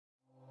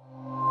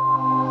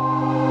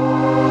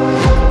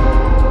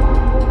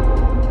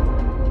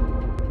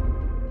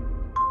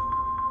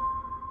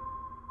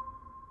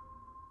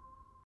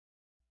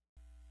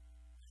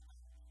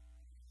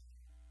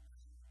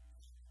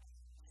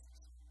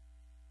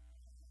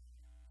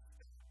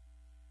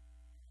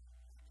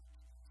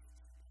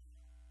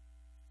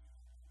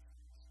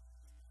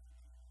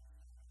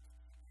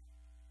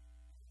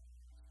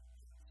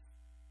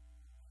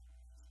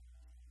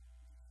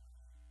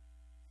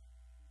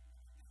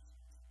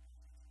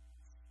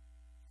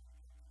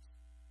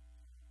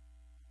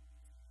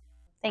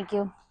Thank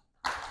you.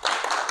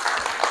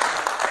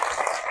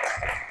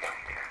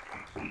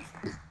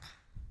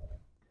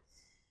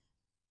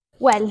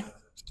 Well,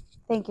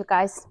 thank you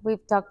guys.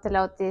 We've talked a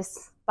lot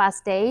these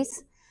past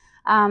days.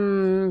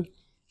 Well,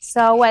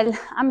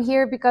 I'm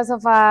here because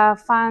of a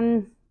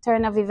fun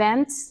turn of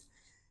events.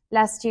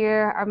 Last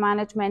year, our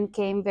management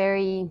came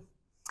very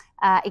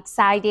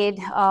excited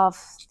of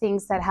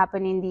things that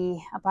happened in the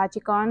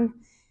ApacheCon,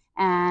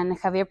 and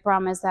Javier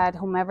promised that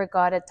whomever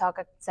got a talk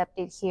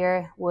accepted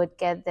here would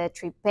get the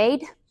trip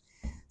paid.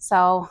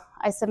 So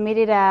I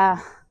submitted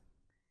a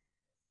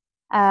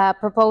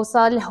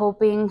proposal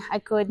hoping I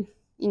could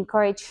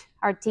encourage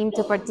our team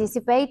to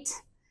participate.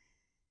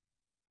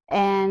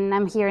 And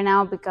I'm here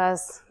now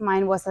because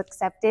mine was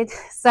accepted.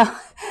 So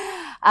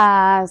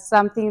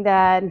something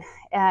that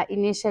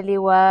initially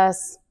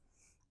was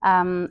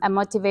a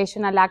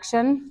motivational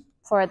action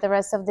for the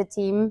rest of the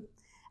team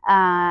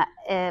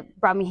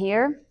brought me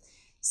here.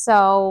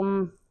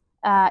 So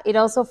it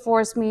also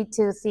forced me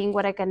to think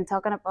what I can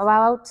talk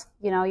about.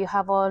 You know, you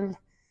have a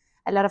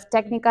lot of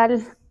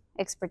technical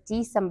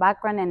expertise and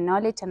background and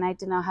knowledge, and I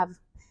do not have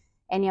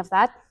any of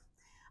that.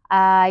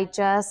 I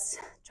just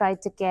try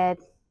to get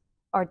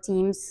our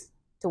teams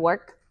to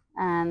work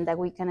and that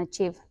we can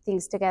achieve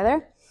things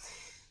together.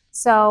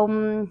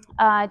 So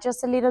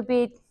just a little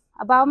bit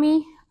about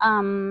me.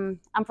 I'm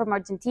from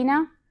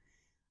Argentina.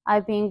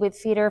 I've been with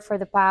FIDER for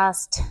the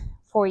past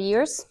 4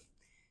 years,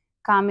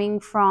 coming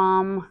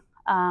from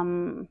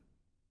 10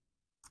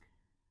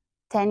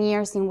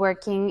 years in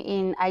working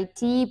in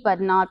IT, but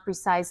not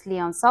precisely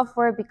on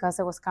software because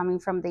I was coming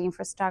from the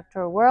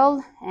infrastructure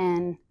world,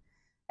 and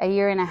a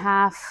year and a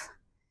half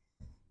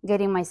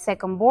getting my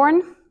second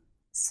born.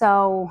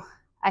 So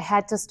I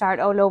had to start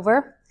all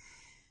over.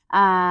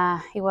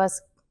 It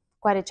was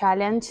quite a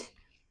challenge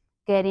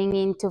getting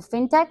into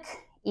fintech,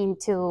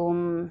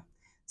 into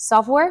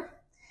software,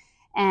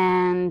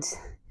 and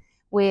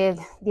with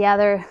the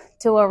other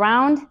two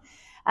around,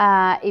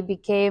 it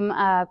became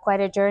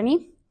quite a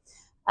journey.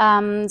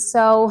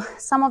 So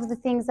some of the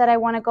things that I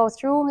want to go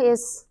through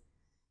is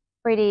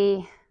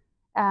pretty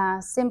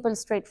simple,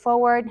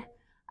 straightforward.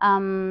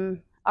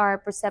 Our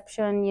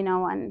perception, you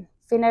know, on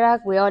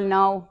Fineract, we all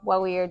know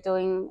what we are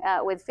doing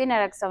with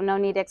Fineract, so no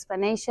need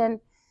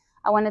explanation.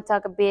 I want to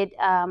talk a bit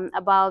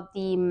about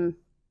the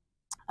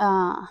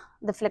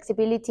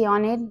flexibility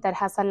on it that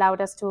has allowed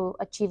us to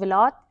achieve a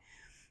lot,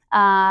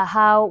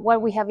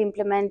 what we have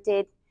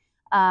implemented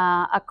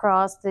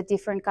across the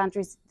different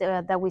countries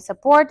that we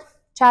support,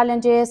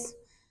 challenges,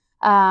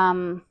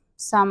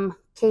 some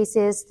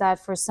cases that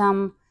for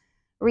some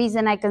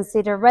reason I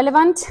consider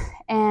relevant,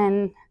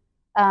 and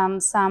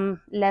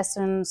some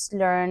lessons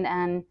learned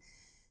and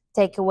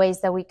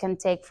takeaways that we can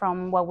take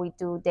from what we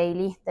do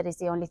daily. That is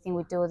the only thing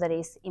we do, that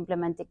is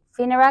implementing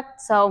Fineract.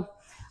 So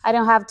I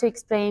don't have to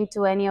explain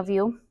to any of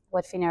you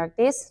what Fineract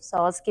is. So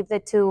I'll skip the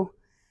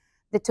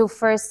two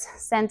first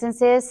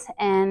sentences,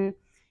 and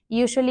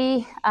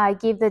usually I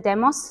give the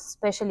demos,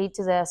 especially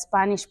to the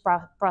Spanish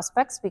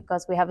prospects,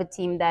 because we have a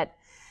team that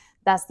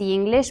does the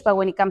English, but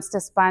when it comes to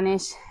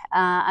Spanish,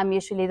 I'm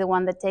usually the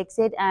one that takes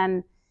it.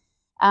 And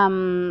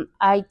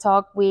I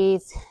talk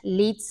with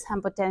leads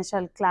and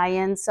potential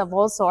clients of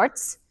all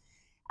sorts.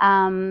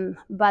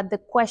 But the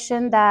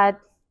question that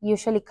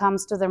usually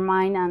comes to their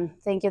mind, and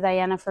thank you,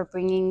 Diana, for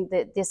bringing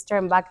this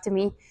term back to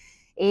me,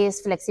 is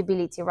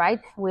flexibility,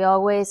 right? We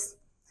always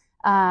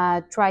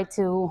try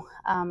to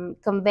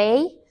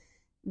convey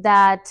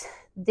that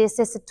this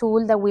is a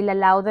tool that will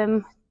allow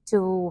them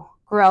to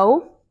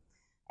grow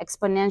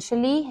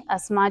exponentially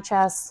as much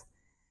as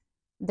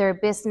their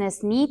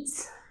business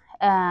needs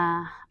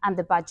and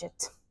the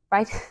budget,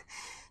 right?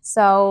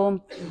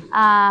 So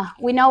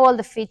we know all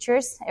the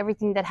features,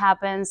 everything that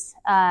happens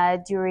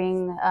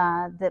during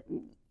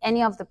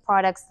any of the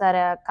products that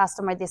a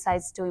customer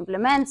decides to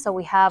implement. So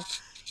we have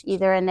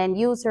either an end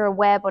user, a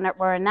web,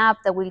 or an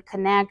app that will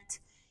connect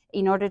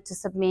in order to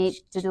submit,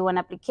 to do an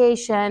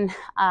application,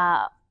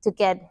 to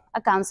get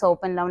accounts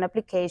open, loan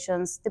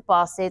applications,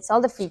 deposits,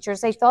 all the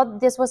features. I thought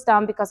this was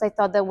done because I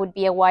thought there would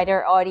be a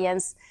wider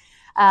audience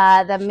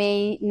that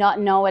may not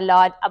know a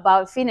lot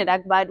about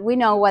Fineract, but we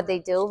know what they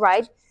do,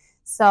 right?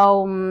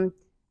 So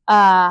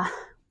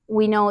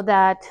we know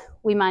that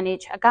we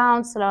manage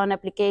accounts, loan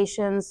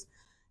applications,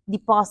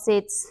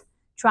 deposits,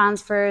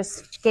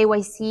 transfers,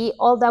 KYC,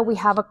 all that we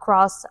have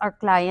across our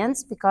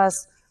clients,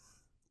 because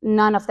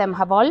none of them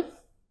have all.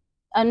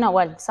 No,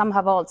 well, some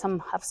have all,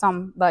 some have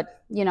some,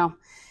 but you know,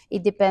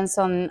 it depends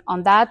on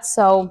that.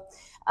 So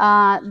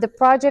the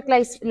project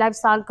life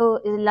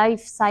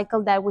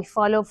cycle that we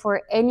follow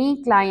for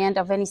any client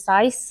of any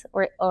size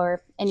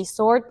or any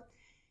sort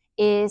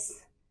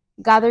is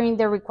gathering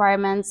the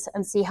requirements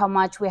and see how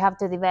much we have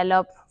to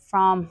develop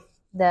from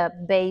the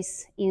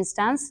base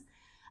instance.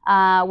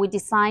 We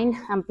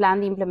design and plan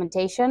the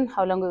implementation,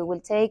 how long it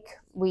will take.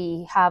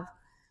 We have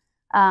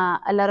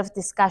a lot of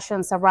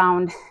discussions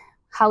around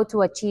how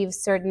to achieve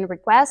certain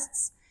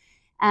requests.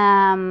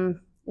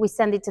 We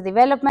send it to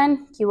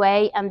development,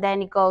 QA, and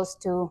then it goes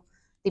to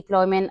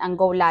deployment and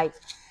go live.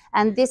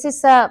 And this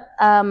is a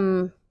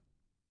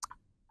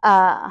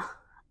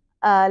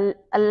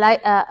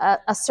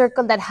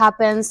circle that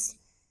happens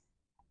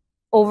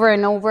over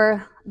and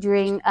over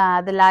during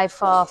the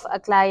life of a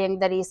client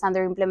that is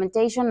under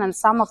implementation, and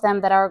some of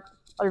them that are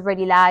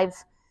already live,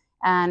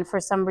 and for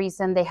some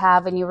reason they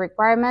have a new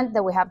requirement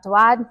that we have to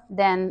add,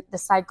 then the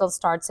cycle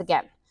starts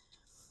again.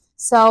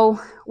 So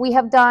we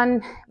have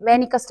done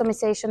many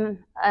customizations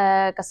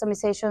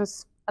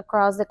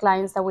across the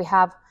clients that we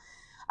have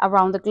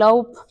around the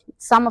globe.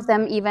 Some of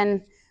them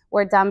even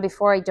were done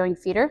before I joined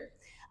Feeder.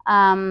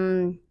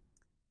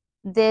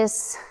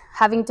 This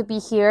having to be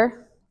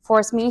here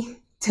forced me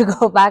to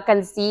go back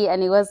and see,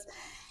 and it was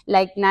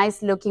like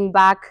nice looking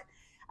back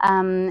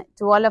to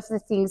all of the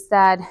things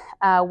that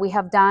we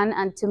have done.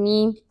 And to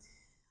me,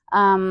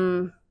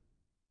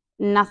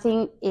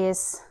 nothing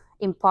is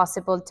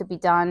impossible to be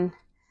done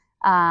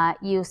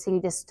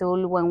using this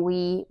tool. When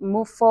we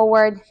move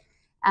forward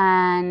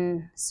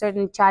and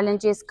certain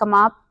challenges come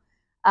up,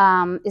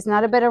 it's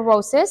not a bed of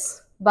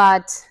roses,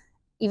 but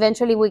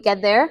eventually we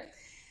get there.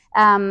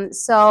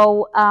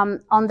 So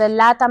on the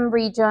LATAM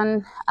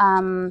region,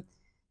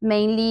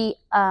 mainly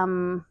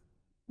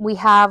we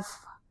have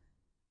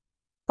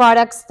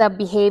products that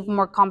behave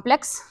more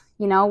complex.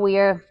 You know, we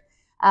are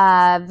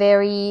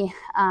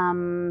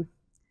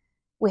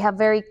we have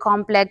very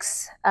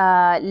complex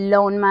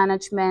loan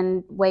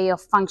management way of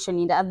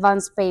functioning, the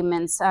advanced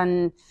payments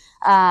and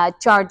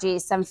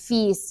charges and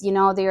fees. You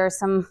know, there are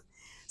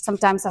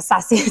sometimes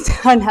assassins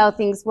on how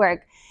things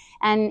work.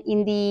 And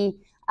in the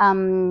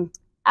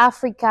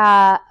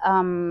Africa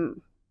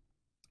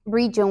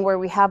region, where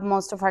we have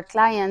most of our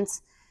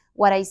clients,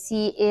 what I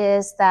see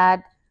is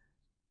that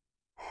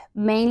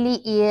mainly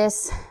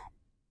is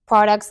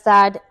products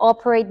that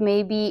operate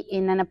maybe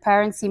in an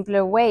apparent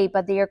simpler way,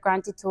 but they are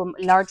granted to a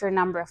larger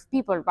number of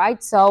people,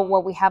 right? So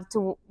what we have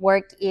to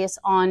work is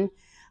on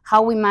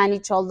how we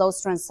manage all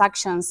those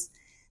transactions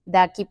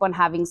that keep on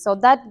having. So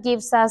that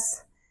gives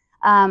us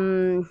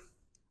a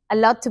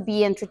lot to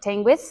be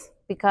entertained with,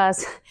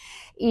 because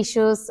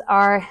issues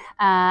are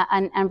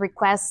and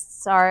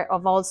requests are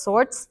of all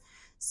sorts.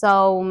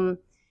 So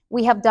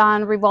we have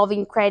done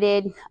revolving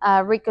credit,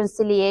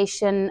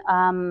 reconciliation,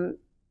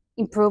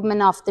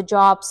 improvement of the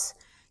jobs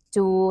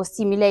to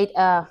simulate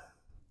a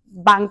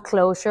bank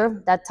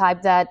closure, that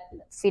type that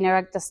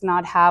Fineract does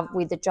not have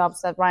with the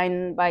jobs that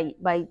run by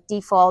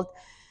default.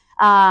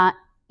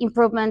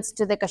 Improvements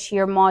to the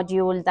cashier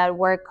module that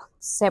work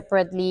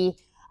separately,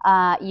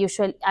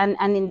 usually, and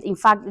in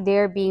fact,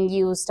 they're being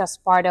used as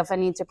part of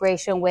an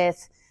integration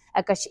with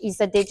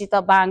is a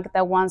digital bank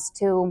that wants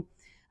to,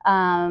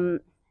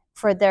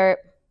 for their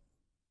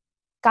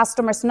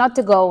customers not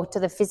to go to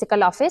the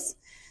physical office.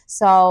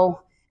 So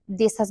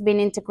this has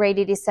been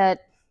integrated. It's a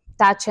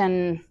touch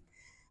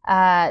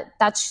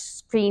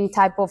screen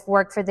type of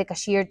work for the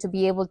cashier to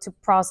be able to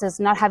process,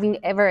 not having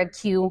ever a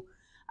queue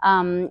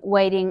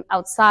waiting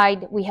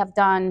outside. We have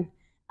done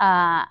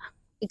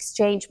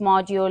exchange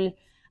module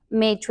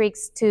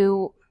matrix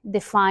to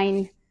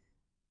define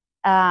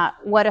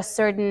what a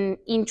certain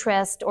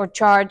interest or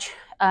charge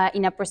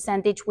in a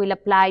percentage will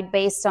apply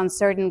based on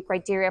certain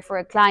criteria for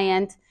a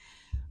client.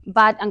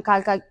 VAT and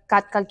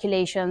CAT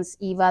calculations,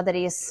 IVA, that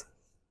is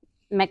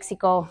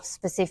Mexico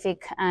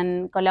specific,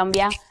 and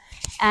Colombia.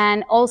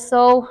 And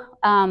also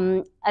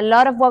a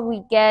lot of what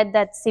we get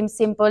that seems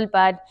simple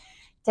but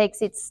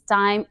takes its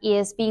time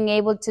is being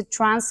able to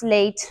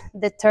translate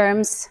the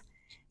terms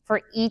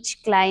for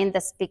each client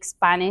that speaks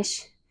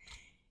Spanish.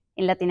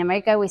 In Latin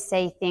America, we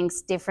say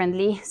things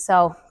differently.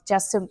 So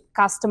just to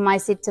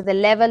customize it to the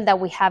level that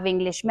we have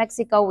English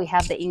Mexico, we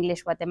have the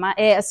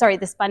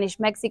the Spanish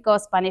Mexico,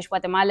 Spanish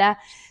Guatemala.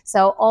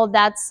 So all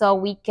that, so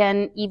we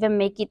can even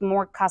make it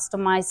more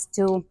customized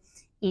to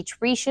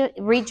each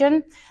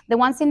region. The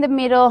ones in the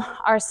middle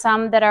are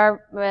some that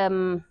are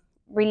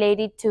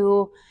related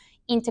to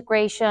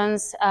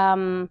integrations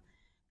and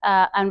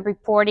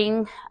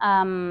reporting.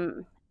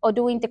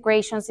 Odoo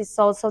integrations is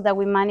also that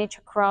we manage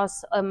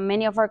across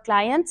many of our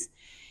clients.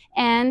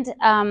 And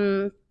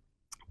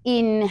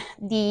in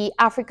the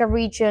Africa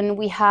region,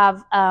 we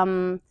have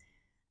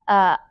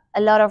a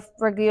lot of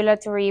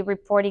regulatory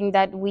reporting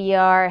that we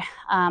are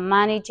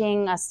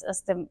managing as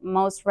the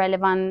most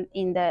relevant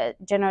in the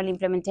general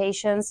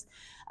implementations,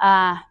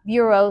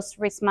 bureaus,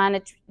 risk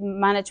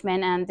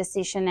management, and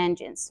decision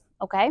engines,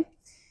 okay?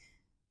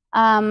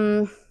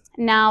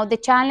 Now, the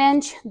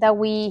challenge that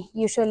we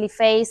usually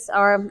face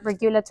are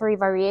regulatory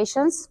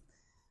variations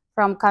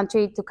from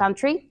country to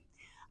country.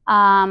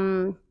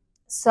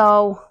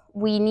 So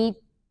we need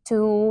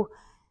to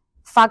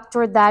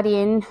factor that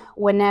in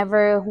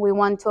whenever we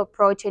want to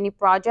approach any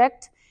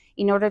project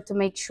in order to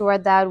make sure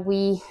that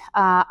we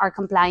are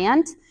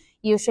compliant.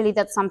 Usually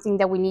that's something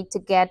that we need to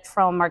get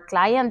from our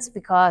clients,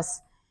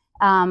 because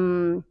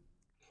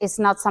it's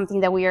not something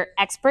that we are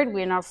expert.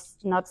 We're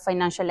not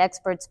financial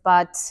experts,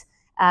 but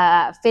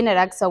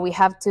Fineract, so we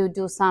have to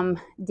do some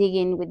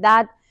digging with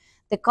that.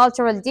 The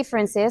cultural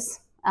differences,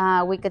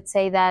 we could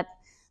say that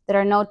there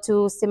are no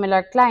two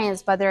similar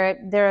clients, but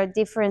there are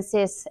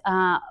differences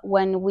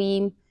when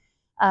we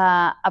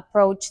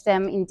approach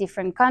them in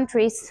different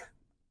countries,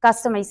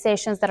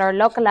 customizations that are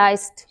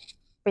localized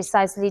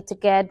precisely to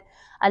get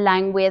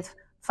aligned with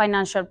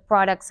financial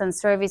products and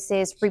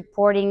services,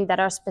 reporting that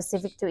are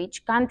specific to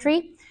each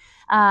country.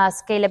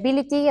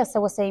 Scalability, as I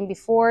was saying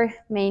before,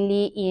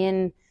 mainly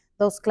in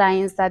those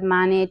clients that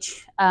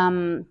manage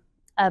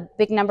a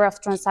big number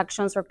of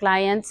transactions or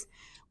clients.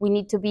 We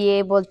need to be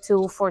able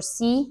to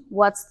foresee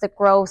what's the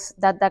growth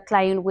that that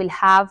client will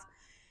have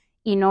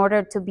in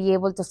order to be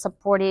able to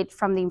support it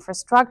from the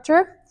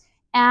infrastructure.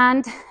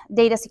 And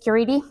data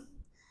security,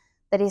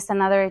 that is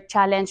another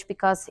challenge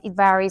because it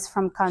varies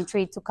from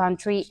country to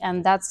country,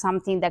 and that's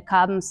something that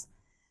comes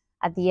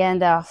at the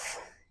end of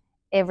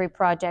every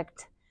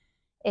project.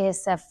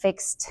 Is a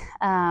fixed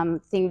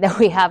thing that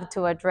we have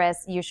to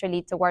address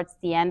usually towards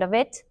the end of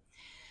it.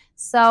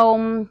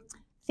 So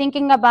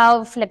thinking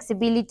about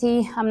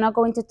flexibility, I'm not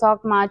going to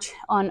talk much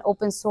on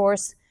open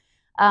source,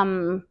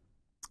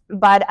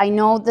 but I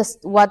know this,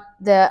 what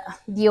the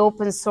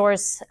open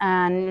source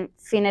and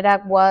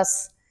Fineract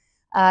was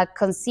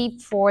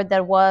conceived for,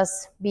 that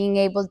was being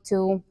able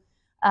to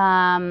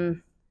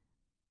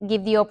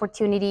give the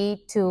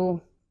opportunity to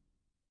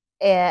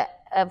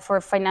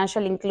for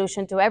financial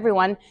inclusion to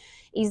everyone,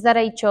 is that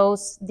I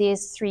chose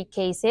these 3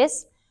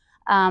 cases.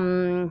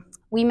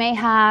 We may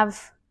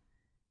have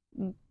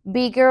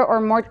bigger or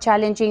more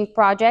challenging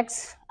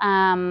projects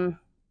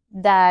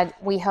that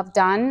we have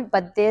done,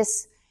 but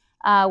these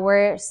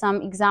were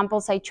some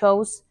examples I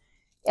chose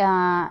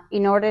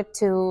in order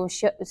to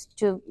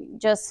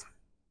just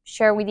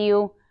share with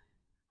you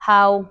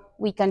how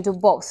we can do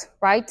both,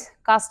 right?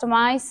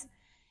 Customize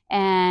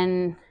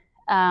and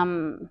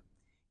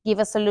give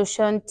a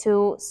solution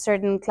to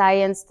certain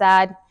clients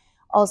that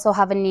also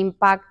have an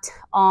impact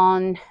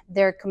on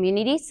their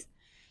communities.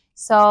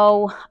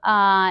 So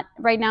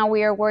right now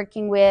we are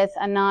working with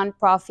a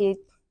nonprofit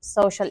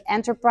social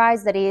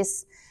enterprise that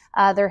is,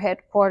 their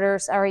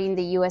headquarters are in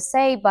the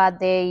USA, but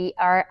they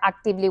are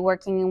actively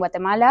working in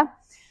Guatemala.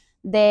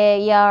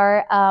 They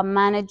are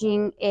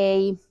managing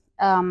an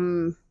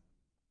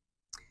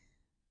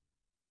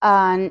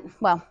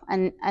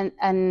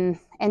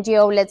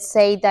NGO, let's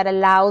say, that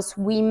allows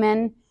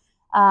women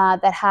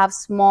that have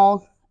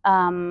small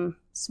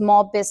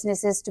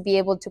businesses to be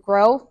able to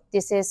grow.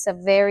 This is a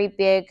very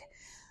big,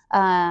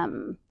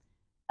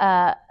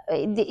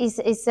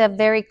 it's a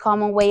very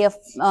common way of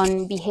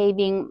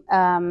behaving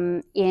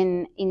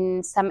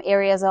in some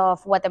areas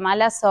of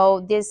Guatemala.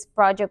 So this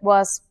project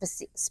was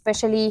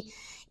especially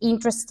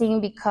interesting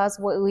because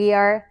we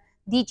are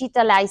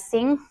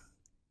digitalizing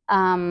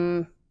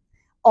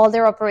all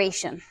their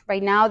operation.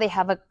 Right now they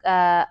have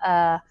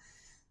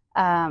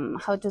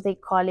how do they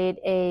call it,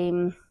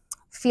 a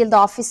field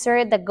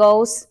officer that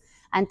goes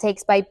and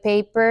takes by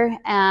paper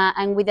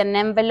and with an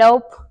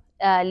envelope,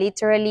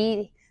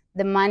 literally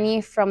the money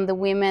from the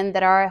women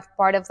that are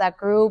part of that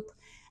group,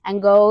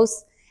 and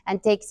goes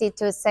and takes it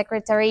to a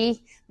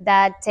secretary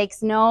that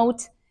takes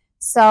note.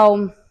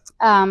 So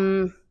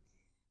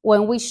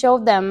when we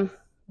showed them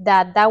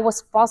that that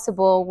was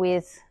possible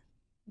with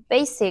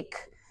basic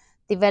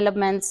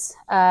developments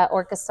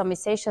or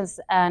customizations,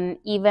 and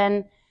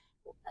even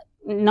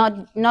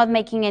not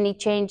making any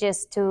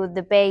changes to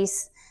the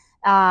base,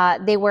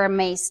 they were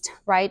amazed,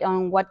 right,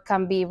 on what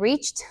can be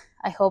reached.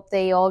 I hope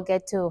they all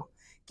get to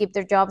keep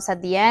their jobs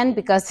at the end,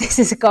 because this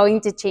is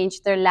going to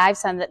change their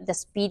lives and the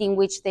speed in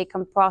which they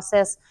can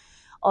process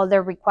all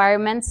their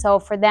requirements. So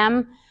for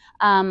them,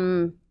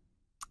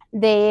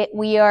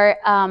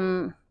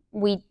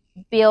 we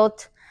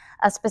built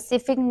a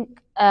specific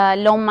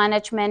loan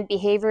management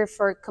behavior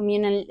for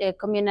communal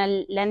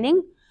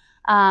lending.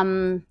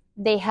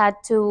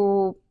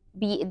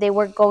 They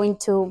were going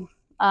to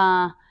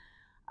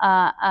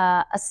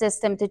a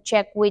system to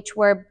check which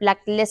were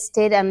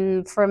blacklisted,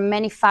 and for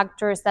many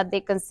factors that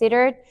they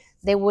considered,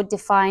 they would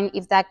define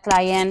if that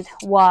client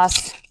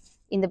was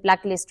in the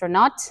blacklist or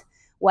not.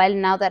 Well,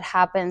 now that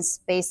happens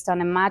based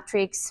on a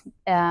matrix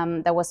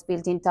that was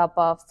built on top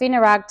of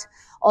Fineract.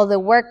 All the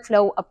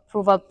workflow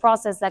approval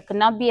process that could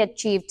not be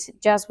achieved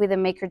just with a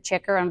maker,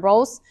 checker, and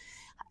roles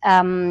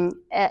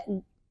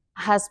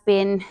has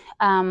been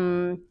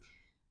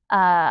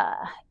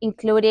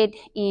included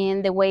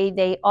in the way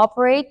they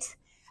operate.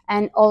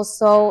 And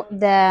also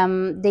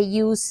they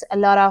use a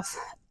lot of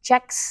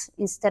checks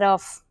instead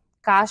of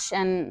cash,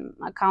 and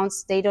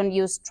accounts they don't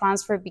use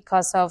transfer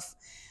because of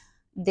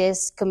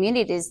these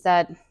communities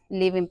that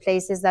live in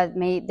places that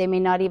they may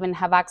not even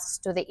have access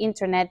to the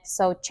internet.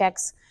 So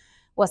checks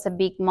was a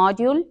big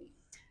module.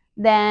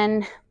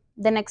 Then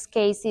the next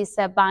case is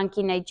a bank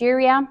in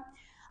Nigeria.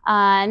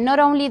 Not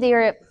only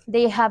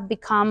they have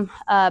become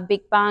a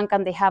big bank,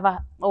 and they have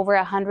over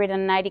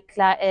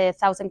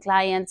 190,000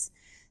 clients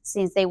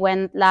since they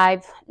went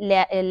live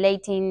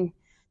late in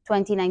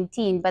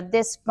 2019. But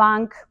this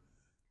bank,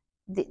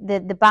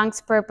 the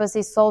bank's purpose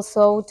is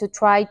also to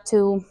try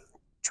to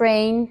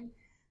train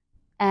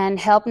and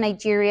help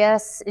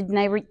Nigerians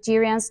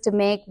to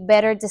make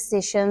better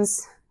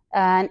decisions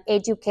and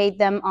educate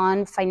them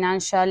on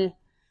financial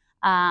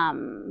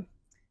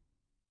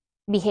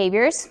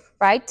behaviors,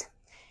 right?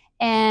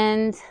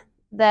 And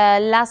the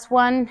last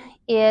one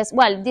is,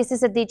 well, this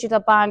is a digital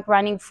bank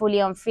running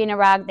fully on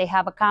Fineract. They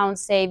have account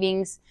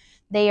savings.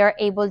 They are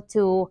able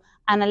to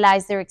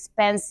analyze their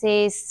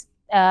expenses,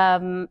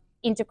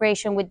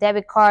 integration with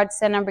debit cards,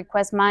 send and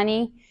request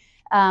money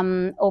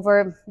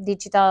over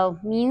digital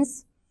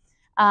means,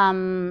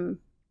 and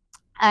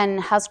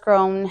has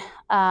grown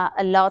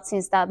a lot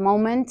since that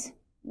moment.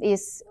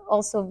 Is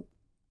also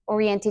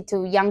oriented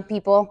to young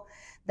people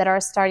that are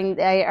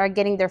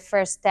getting their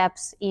first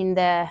steps in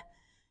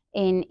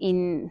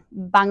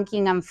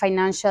banking and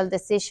financial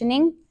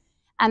decisioning.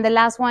 And the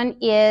last one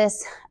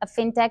is a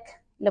fintech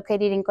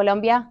located in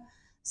Colombia,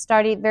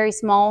 started very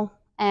small,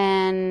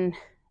 and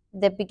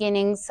the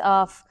beginnings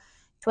of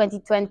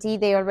 2020,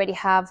 they already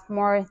have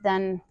more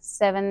than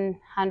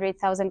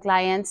 700,000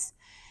 clients,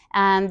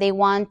 and they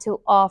want to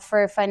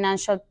offer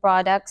financial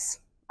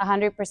products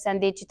 100%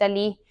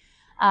 digitally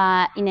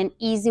in an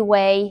easy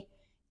way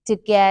to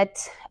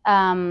get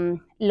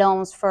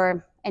loans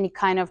for any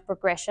kind of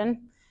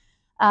progression.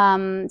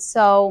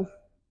 So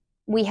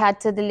we had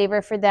to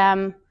deliver for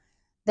them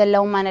the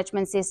loan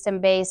management system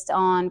based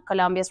on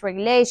Colombia's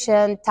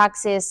regulation,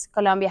 taxes.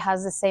 Colombia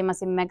has the same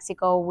as in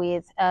Mexico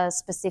with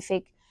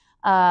specific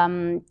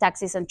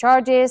taxes and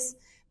charges,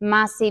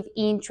 massive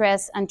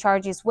interest and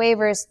charges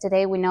waivers.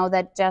 Today we know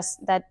that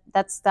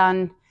that's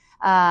done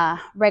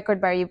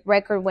record by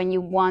record when you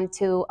want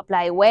to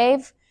apply a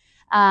waive.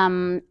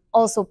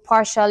 Also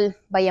partial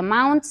by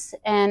amounts,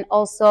 and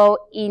also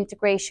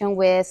integration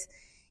with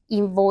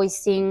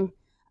invoicing,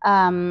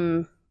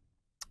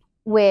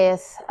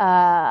 with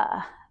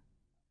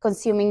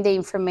consuming the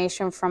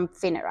information from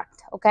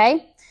Fineract,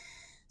 okay?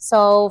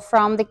 So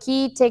from the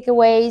key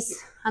takeaways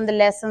and the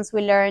lessons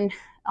we learn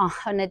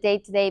on a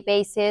day-to-day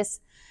basis,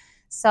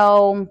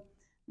 so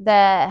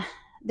the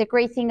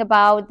great thing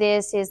about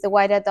this is the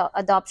wide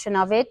adoption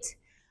of it.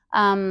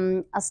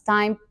 As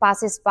time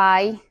passes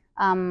by,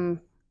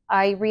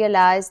 I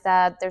realized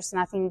that there's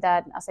nothing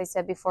that, as I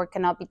said before,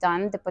 cannot be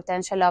done. The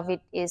potential of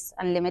it is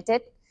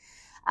unlimited.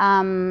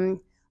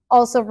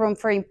 Also room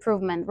for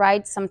improvement,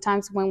 right?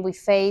 Sometimes when we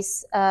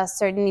face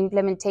certain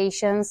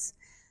implementations,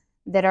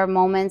 there are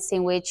moments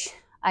in which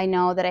I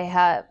know that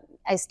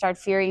I start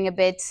fearing a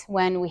bit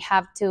when we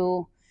have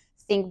to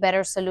think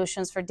better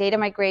solutions for data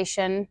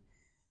migration,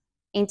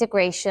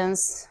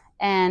 integrations,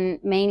 and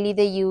mainly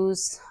the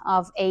use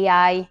of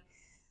AI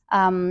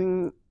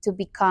to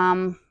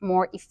become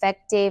more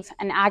effective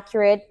and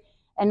accurate,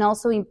 and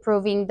also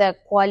improving the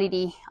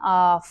quality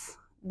of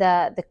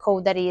the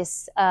code that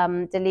is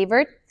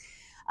delivered.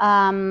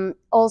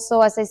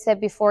 Also, as I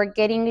said before,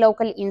 getting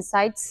local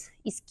insights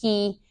is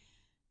key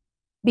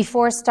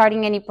before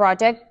starting any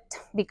project,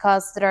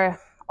 because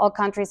all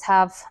countries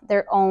have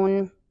their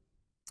own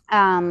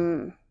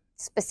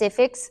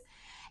specifics,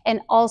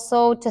 and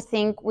also to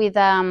think with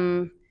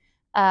a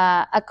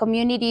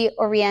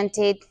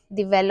community-oriented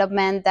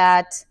development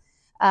that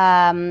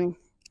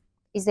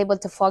is able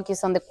to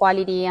focus on the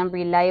quality and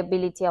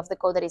reliability of the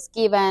code that is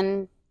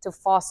given, to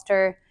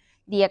foster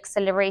the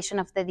acceleration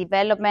of the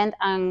development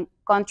and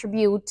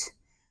contribute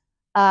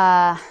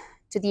to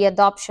the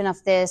adoption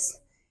of this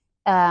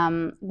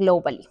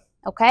globally,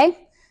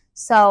 okay?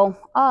 So,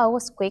 it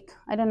was quick.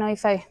 I don't know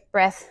if I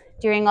breathed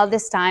during all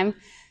this time.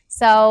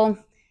 So,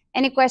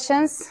 any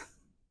questions?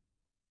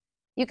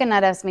 You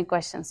cannot ask me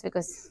questions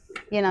because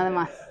you know them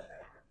all.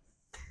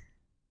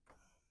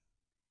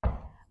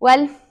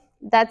 Well,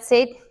 that's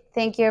it.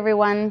 Thank you,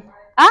 everyone.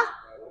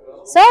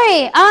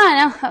 Sorry.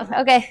 No.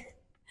 Okay.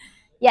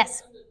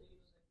 Yes.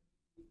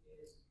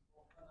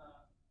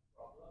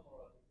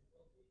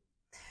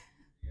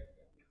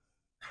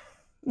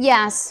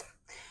 Yes.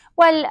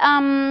 Well,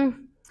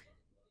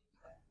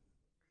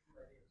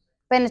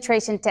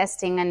 penetration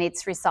testing and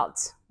its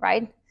results,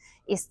 right?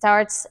 It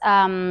starts,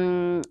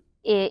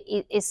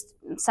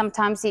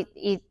 sometimes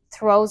it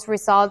throws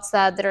results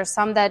that there are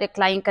some that a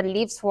client can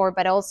live for,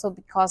 but also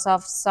because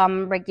of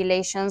some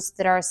regulations,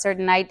 there are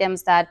certain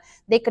items that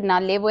they could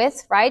not live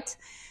with, right?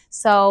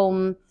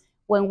 So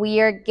when we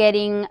are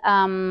getting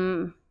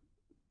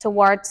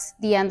towards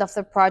the end of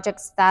the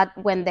projects, that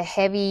when the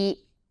heavy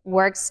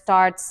work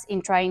starts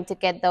in trying to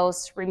get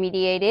those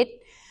remediated,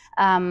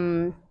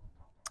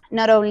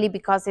 not only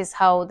because it's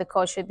how the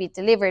code should be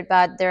delivered,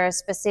 but there are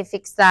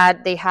specifics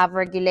that they have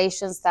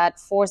regulations that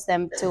force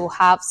them to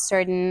have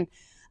certain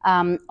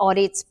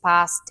audits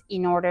passed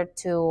in order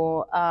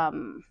to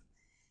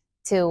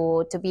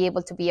be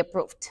able to be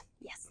approved.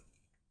 Yes.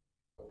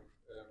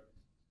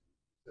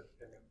 The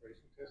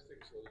penetration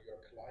testing, so your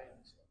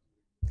clients.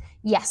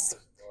 Yes.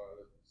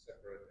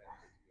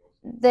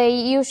 They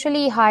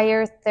usually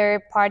hire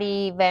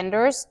third-party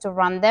vendors to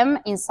run them.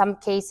 In some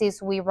cases,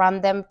 we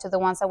run them to the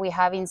ones that we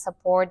have in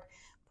support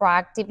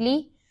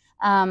proactively.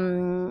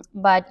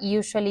 But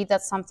usually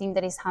that's something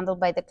that is handled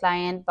by the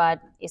client, but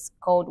it's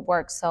code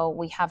work, so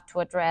we have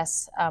to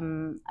address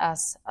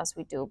as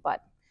we do.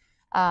 But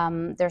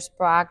there's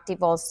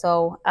proactive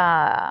also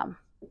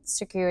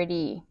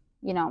security,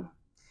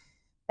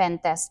 pen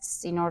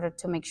tests in order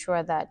to make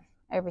sure that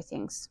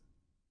everything's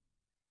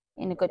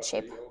in a good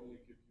shape. They only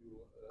give you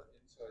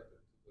insight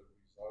into the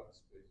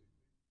results, basically.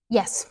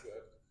 Yes. What you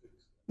have to fix.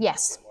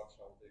 Yes. So much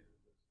how they do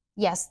this.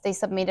 Yes, they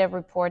submit a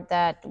report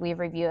that we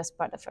review as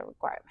part of a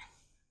requirement,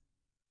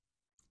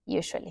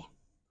 usually.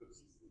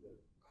 Is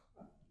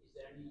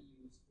there any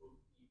useful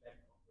feedback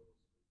on those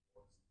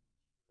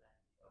reports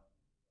like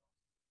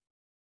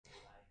they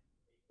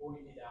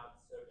pointed out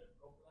certain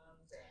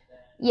problems and then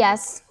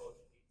Yes.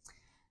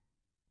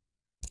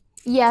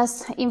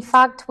 Yes, in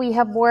fact, we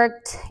have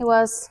worked, it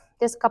was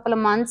this couple of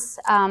months,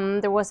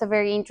 there was a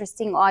very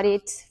interesting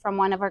audit from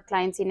one of our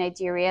clients in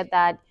Nigeria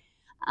that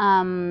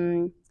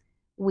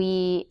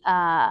we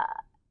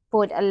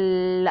put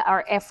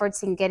our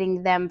efforts in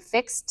getting them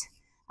fixed.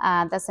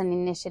 That's an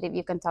initiative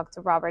you can talk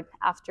to Robert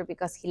after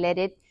because he led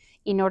it,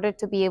 in order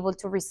to be able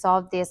to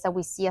resolve this that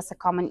we see as a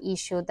common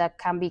issue that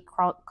can be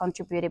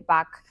contributed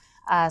back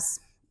as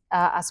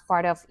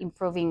part of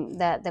improving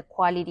the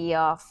quality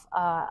of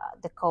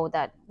the code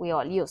that we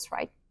all use,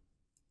 right?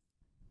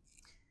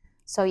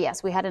 So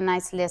yes, we had a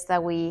nice list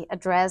that we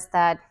addressed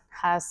that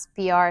has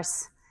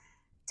PRs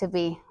to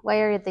be. Why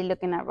are they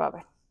looking at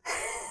Robert?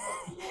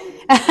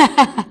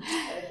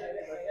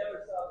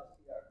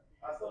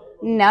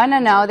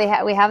 No.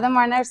 We have them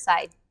on our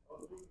side.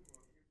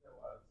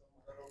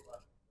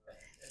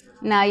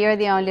 No, you're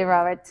the only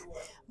Robert.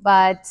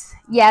 But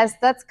yes,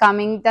 that's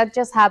coming. That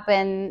just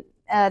happened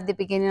at the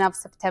beginning of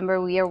September.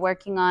 We are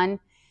working on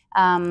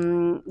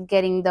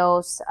getting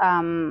those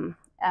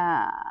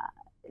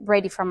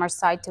ready from our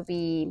side to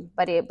be,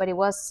 but it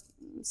was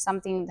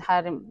something that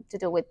had to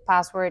do with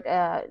password,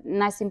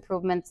 nice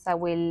improvements that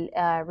will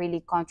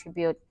really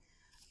contribute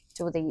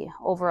to the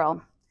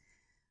overall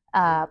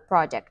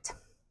project.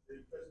 The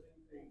interesting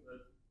thing that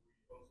we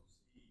also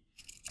see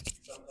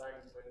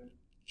sometimes when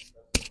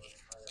customers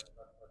hire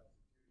third-party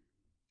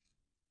security,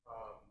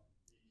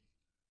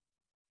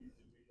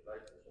 the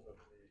visualization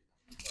of the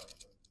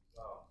insights and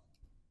results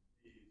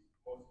is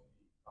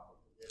mostly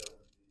coupled together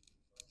with the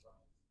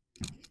infrastructure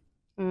security.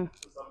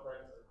 So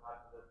sometimes it's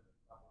hard to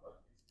couple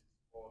like this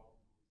is more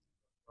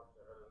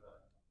infrastructure rather than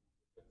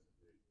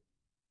security.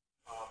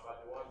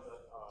 But the ones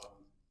that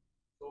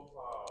so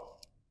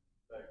far,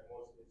 like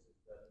most cases,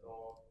 they're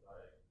not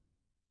like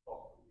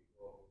talk to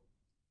people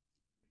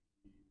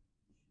with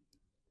the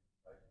issues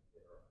like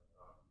there.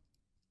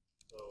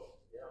 So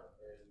yeah,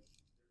 and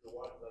the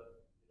ones that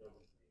we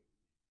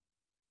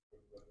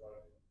think we're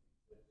trying to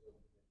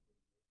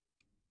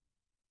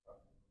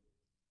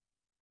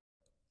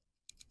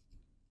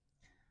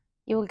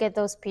You will get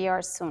those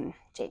PRs soon,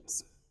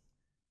 James.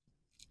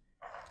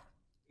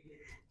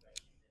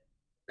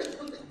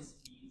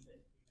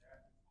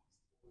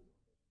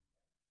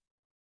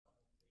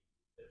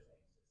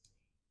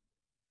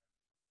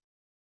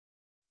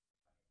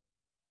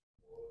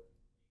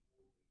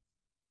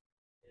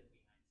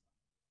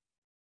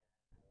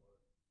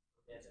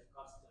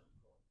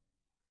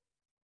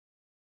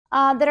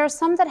 There are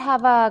some that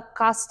have a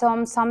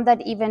custom, some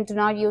that even do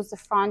not use the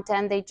front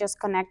end. They just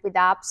connect with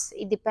apps.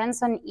 It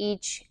depends on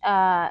each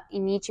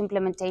in each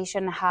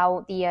implementation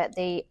how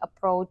they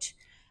approach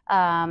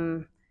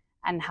and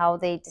how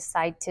they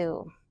decide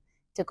to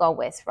go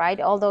with, right?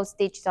 All those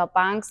digital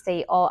banks,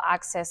 they all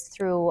access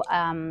through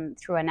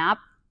an app,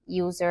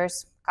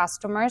 users,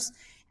 customers,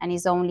 and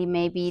is only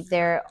maybe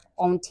their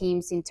own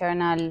team's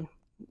internal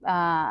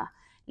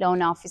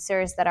loan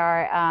officers that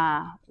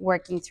are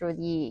working through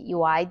the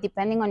UI.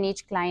 Depending on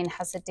each client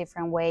has a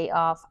different way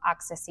of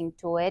accessing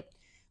to it.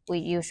 We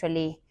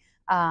usually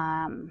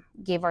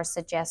give our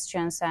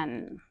suggestions,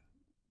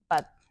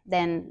 but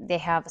then they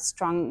have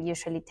strong,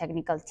 usually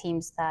technical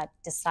teams that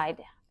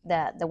decide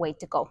the way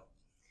to go.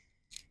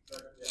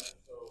 But yeah,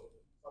 so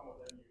some of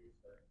them use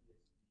like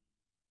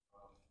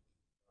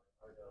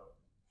either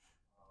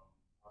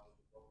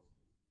public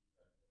policies,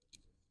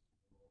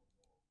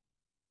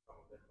 some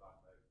of them are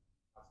like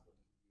custom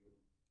view,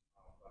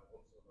 but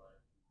also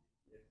like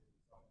if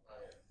some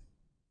clients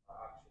are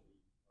actually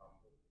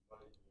managing the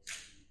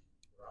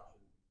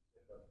Russian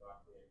central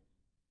back end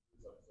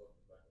use of sort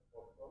of like a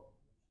protocol.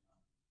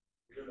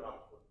 We don't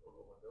have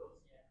control over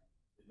those. Yeah.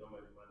 They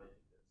normally manage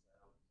it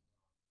themselves.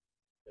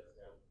 Just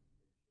help.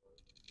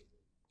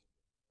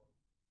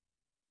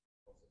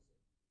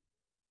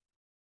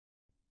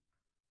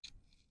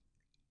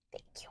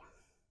 Thank you.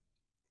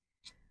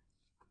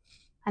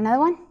 Another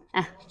one?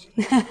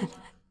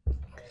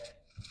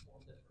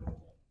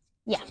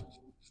 Yeah.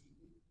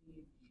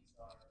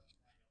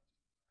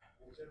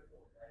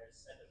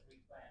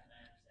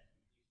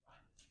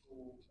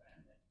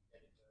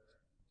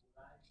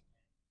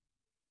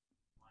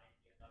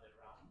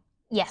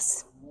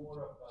 Yes. More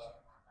of a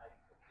like,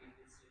 okay,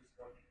 this is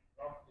what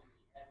roughly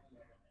we have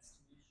an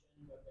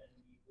estimation, but then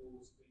we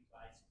go screen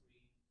by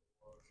screen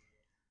or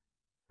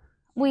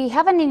we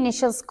have an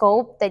initial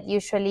scope that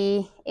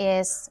usually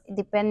is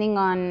depending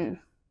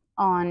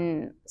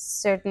on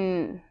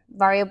certain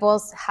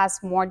variables, has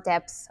more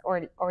depth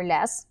or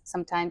less.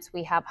 Sometimes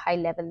we have high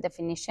level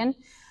definition.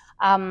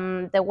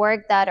 The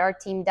work that our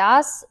team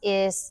does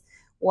is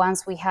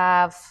once we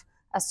have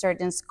a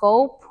certain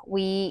scope,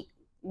 we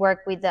work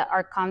with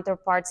our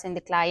counterparts in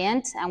the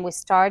client, and we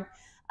start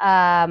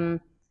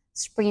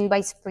sprint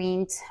by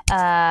sprint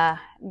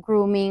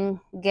grooming,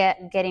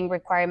 getting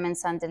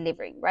requirements and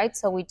delivering, right?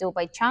 So we do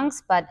by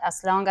chunks, but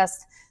as long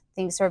as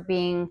things are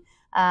being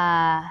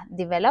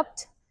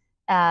developed,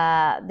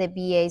 the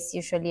BAs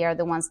usually are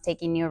the ones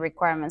taking new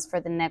requirements for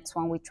the next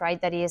one. We try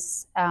that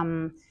is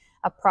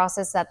a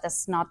process that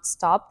does not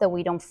stop, that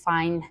we don't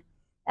find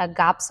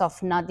gaps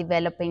of not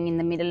developing in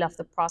the middle of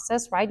the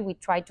process, right? We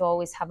try to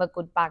always have a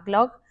good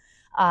backlog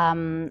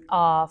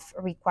of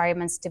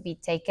requirements to be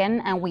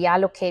taken, and we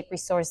allocate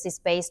resources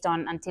based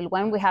on until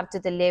when we have to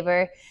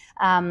deliver.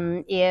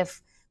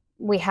 If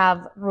we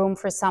have room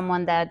for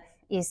someone that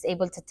is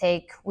able to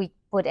take, we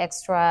put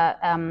extra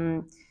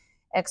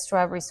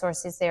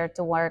resources there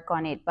to work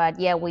on it. But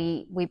yeah,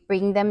 we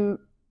bring them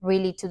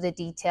really to the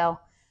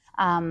detail,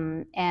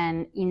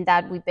 and in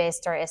that we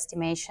based our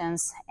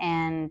estimations,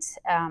 and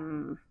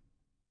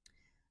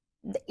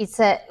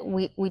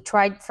we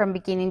tried from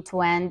beginning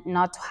to end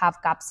not to have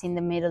gaps in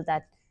the middle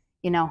that,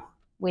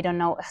 we don't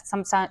know.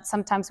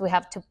 Sometimes we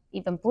have to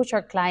even push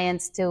our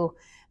clients to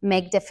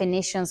make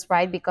definitions,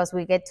 right? Because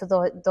we get to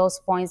those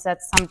points that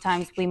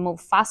sometimes we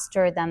move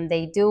faster than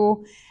they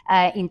do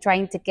in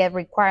trying to get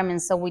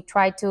requirements. So we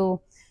try to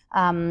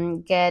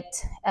get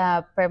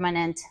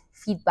permanent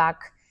feedback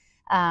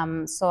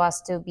so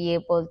as to be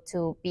able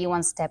to be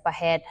one step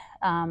ahead,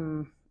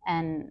 and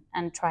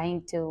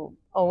trying to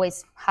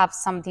always have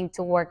something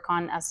to work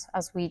on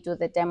as we do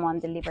the demo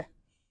and deliver.